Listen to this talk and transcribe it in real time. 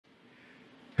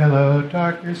Hello,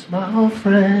 darkness, my old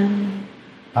friend.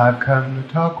 I've come to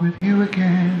talk with you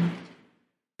again,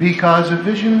 because a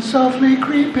vision softly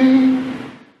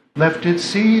creeping left its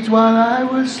seeds while I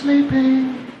was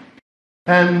sleeping,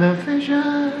 and the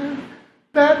vision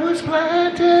that was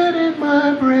planted in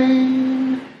my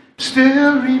brain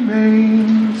still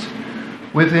remains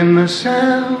within the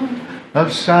sound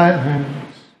of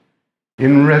silence.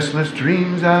 In restless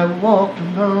dreams I walked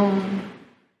alone,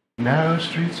 narrow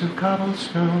streets of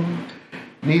cobblestone,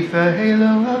 'neath the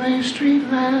halo of a street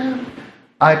lamp.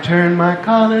 I turned my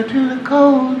collar to the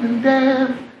cold and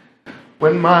damp,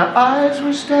 when my eyes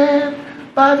were stabbed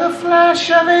by the flash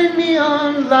of a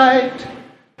neon light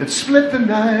that split the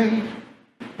night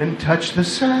and touched the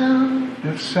sound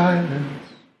of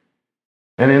silence.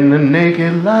 And in the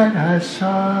naked light I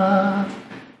saw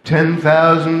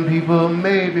 10,000 people,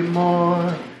 maybe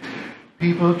more,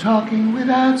 people talking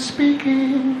without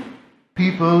speaking,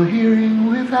 people hearing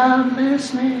without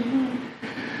listening,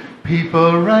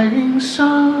 people writing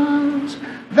songs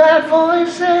that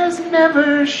voices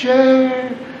never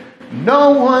share.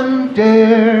 No one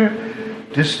dare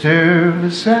disturb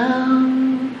the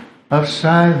sound of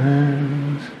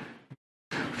silence.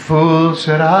 Fool,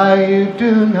 said I, you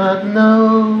do not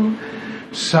know,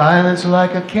 silence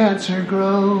like a cancer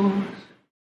grows.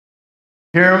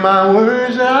 Hear my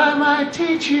words that I might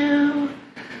teach you,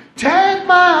 take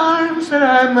my arms that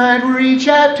I might reach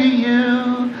out to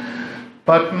you,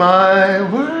 but my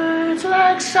words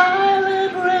like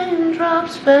silent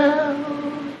raindrops fell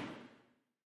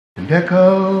and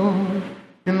echoed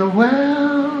in the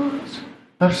wells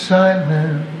of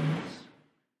silence.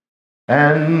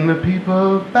 And the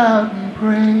people bowed and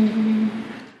prayed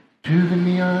to the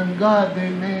neon god they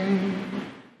made,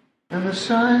 and the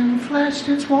sun flashed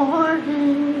its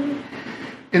warning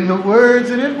in the words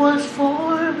that it was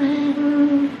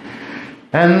forming.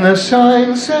 And the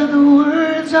sign said the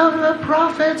words of the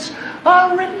prophets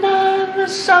are written on the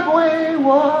subway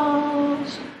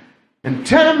walls and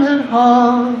tenement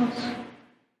halls,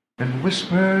 and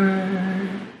whispered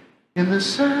in the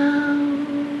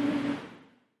sound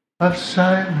of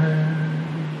silence.